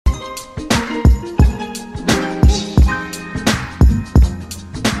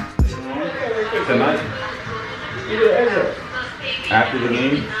the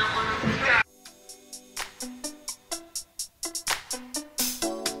game.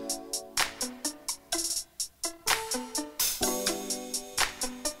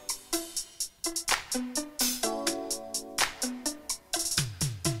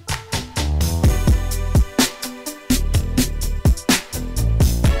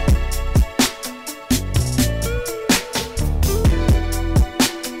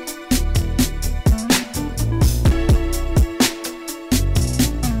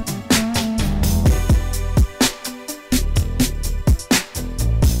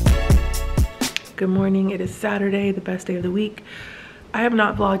 Good morning, it is Saturday, the best day of the week. I have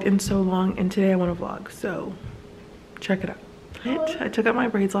not vlogged in so long and today I want to vlog, so check it out. I took out my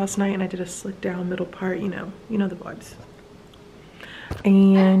braids last night and I did a slick down middle part, you know the vibes.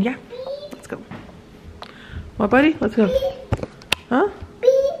 And yeah, let's go. What, buddy? Let's go. Huh?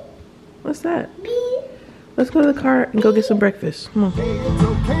 What's that? Let's go to the car and go get some breakfast. Come on. It's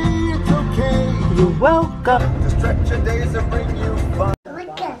okay. You're welcome. Just stretch your days and bring you fun.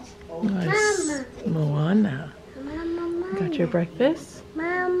 Nice. Moana. Got your breakfast?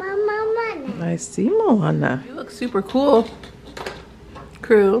 I see Moana. You look super cool.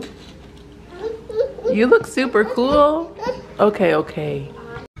 Crew. You look super cool. Okay.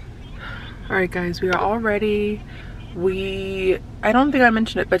 Alright guys, we are all ready. I don't think I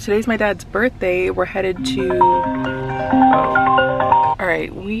mentioned it, but today's my dad's birthday. We're headed to...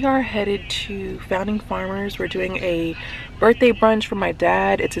 Alright, we are headed to Founding Farmers. We're doing a birthday brunch for my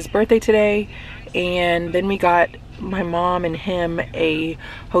dad. It's his birthday today. And then we got my mom and him a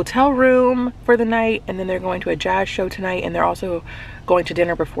hotel room for the night. And then they're going to a jazz show tonight. And they're also going to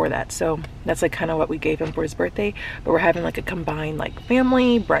dinner before that. So that's like kind of what we gave him for his birthday. But we're having like a combined like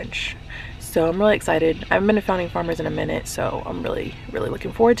family brunch. So I'm really excited. I haven't been to Founding Farmers in a minute. So I'm really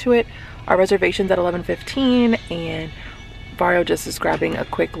looking forward to it. Our reservation's at 11:15 and Vario just is grabbing a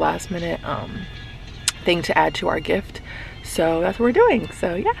quick last minute thing to add to our gift. So that's what we're doing.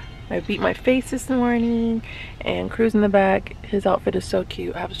 So yeah, I beat my face this morning and Krus in the back. His outfit is so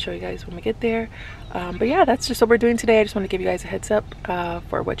cute. I have to show you guys when we get there. But yeah, that's just what we're doing today. I just want to give you guys a heads up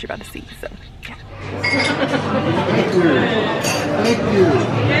for what you're about to see. So yeah. Thank you.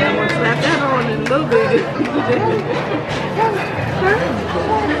 Yeah, I'm gonna slap that on in a little bit.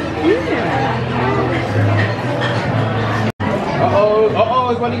 Uh-oh,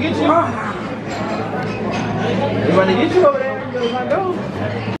 it's about to get you. It's about to get you over there.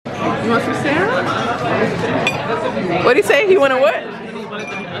 You want some Sarah? What did he say? He wanted what?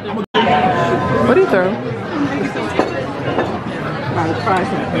 What did he throw?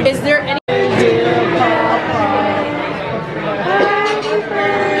 Is there any?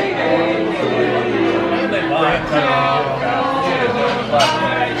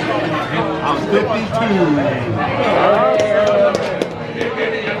 I'm 52.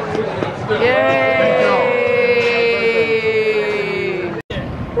 Yay!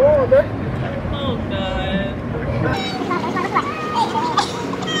 Oh God.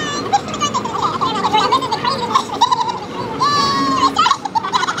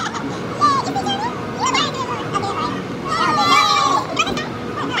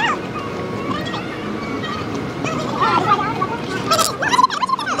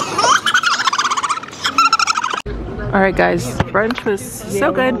 Alright guys, brunch was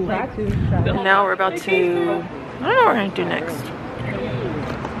so good. Now we're about to, I don't know what we're gonna do next.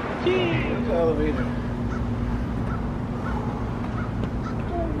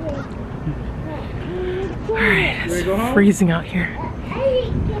 Alright, it's freezing out here.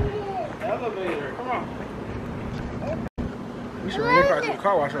 Elevator, come on. We should really probably do a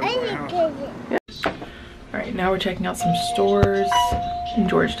car wash over the house. Alright, now we're checking out some stores in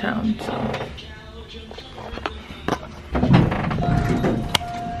Georgetown. So.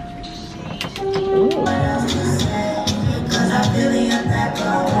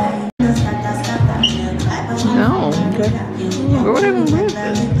 No. Okay. What even is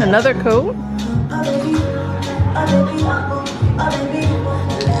this? Another coat?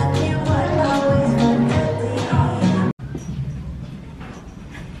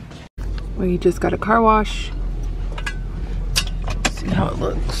 We just got a car wash. Let's see how it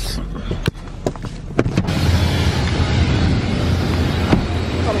looks.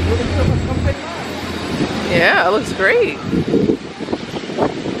 Yeah, it looks great.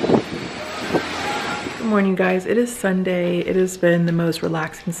 Good morning, guys. It is Sunday. It has been the most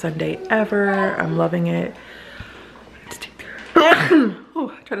relaxing Sunday ever. I'm loving it.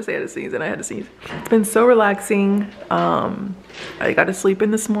 Oh, I tried to say I had to sneeze and I had to sneeze. It's been so relaxing. I got to sleep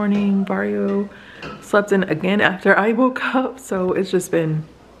in this morning. Vario slept in again after I woke up. So it's just been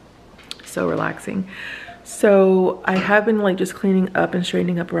so relaxing. So I have been like just cleaning up and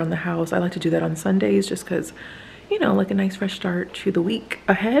straightening up around the house. I like to do that on Sundays just because, you know, like a nice fresh start to the week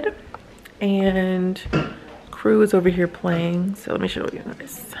ahead. And Crew is over here playing. So let me show you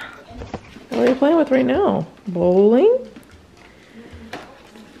guys. What are you playing with right now? Bowling?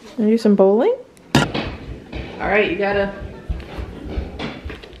 Wanna do some bowling? All right, you gotta.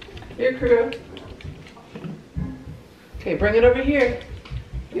 Here, Crew. Okay, bring it over here.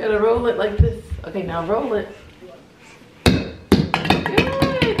 You gotta roll it like this. Okay, now roll it. Good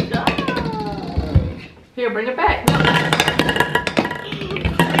job. Here, bring it back. No.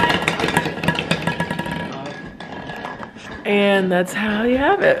 And that's how you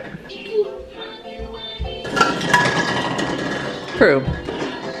have it. True.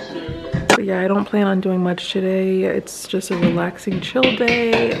 But yeah, I don't plan on doing much today. It's just a relaxing, chill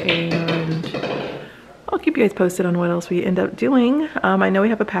day, and I'll keep you guys posted on what else we end up doing. I know we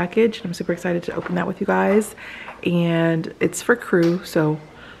have a package, and I'm super excited to open that with you guys. And it's for Crew, so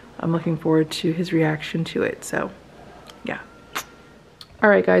I'm looking forward to his reaction to it. So, yeah. All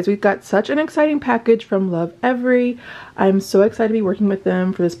right, guys, we've got such an exciting package from Lovevery. I'm so excited to be working with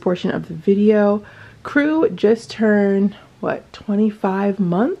them for this portion of the video. Crew just turned, what, 25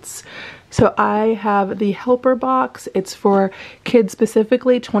 months? So I have the helper box. It's for kids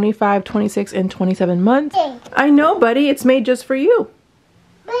specifically 25, 26, and 27 months. I know, buddy, it's made just for you.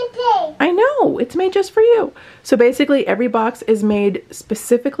 I know, it's made just for you. So basically every box is made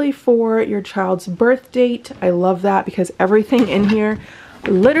specifically for your child's birth date. I love that because everything in here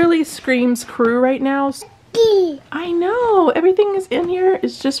literally screams Crew right now. I know, everything is in here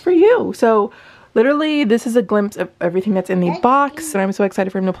is just for you. So literally, this is a glimpse of everything that's in the box, and I'm so excited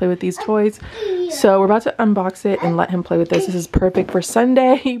for him to play with these toys. So we're about to unbox it and let him play with this. This is perfect for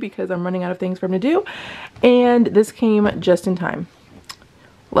Sunday because I'm running out of things for him to do. And this came just in time.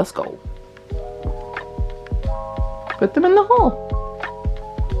 Let's go. Put them in the hole.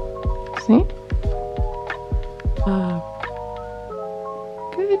 See?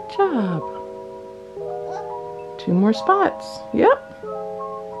 Good job. 2 more spots. Yep.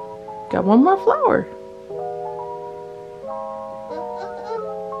 Got 1 more flower.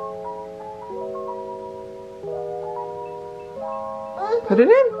 Put it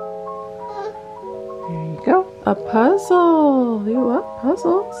in. There you go. A puzzle. You love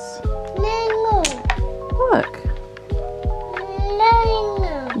puzzles. Look.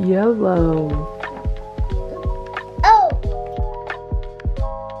 Yellow.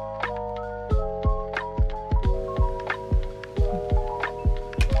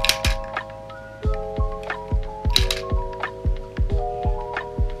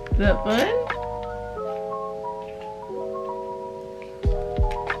 Is that fun?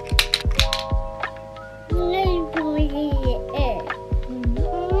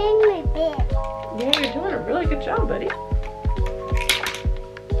 Yeah, you're doing a really good job, buddy.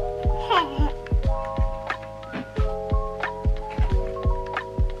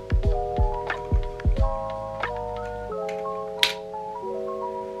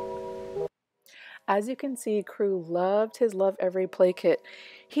 As you can see, Crew loved his Lovevery play kit.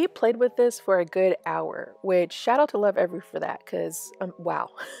 He played with this for a good hour, which shout out to Lovevery for that, because wow.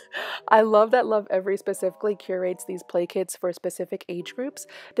 I love that Lovevery specifically curates these play kits for specific age groups,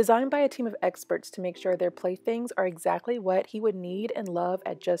 designed by a team of experts to make sure their playthings are exactly what he would need and love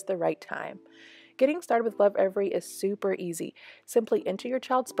at just the right time. Getting started with Lovevery is super easy. Simply enter your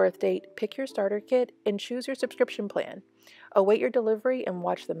child's birth date, pick your starter kit, and choose your subscription plan. Await your delivery and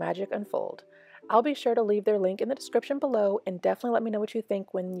watch the magic unfold. I'll be sure to leave their link in the description below, and definitely let me know what you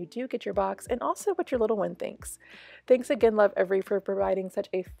think when you do get your box, and also what your little one thinks. Thanks again, Lovevery, for providing such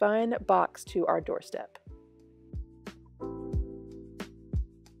a fun box to our doorstep.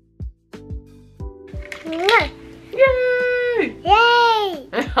 Yay! Yay!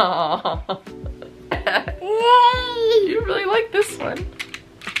 Aww. Yay! You really like this one.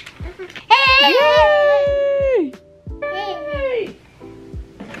 Hey! Yay! Yay!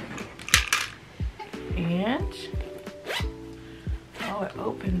 And oh, it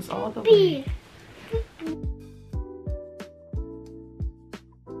opens all the way.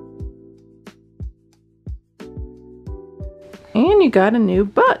 And you got a new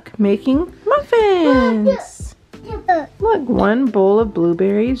book making muffins. Look, 1 bowl of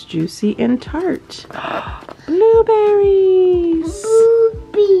blueberries, juicy and tart. Blueberries.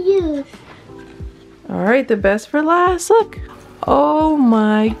 All right, the best for last. Look. Oh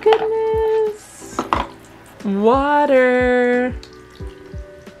my goodness. Water.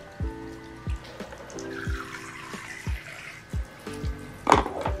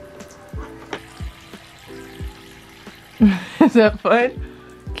 Is that fun?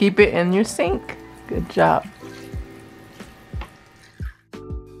 Keep it in your sink. Good job.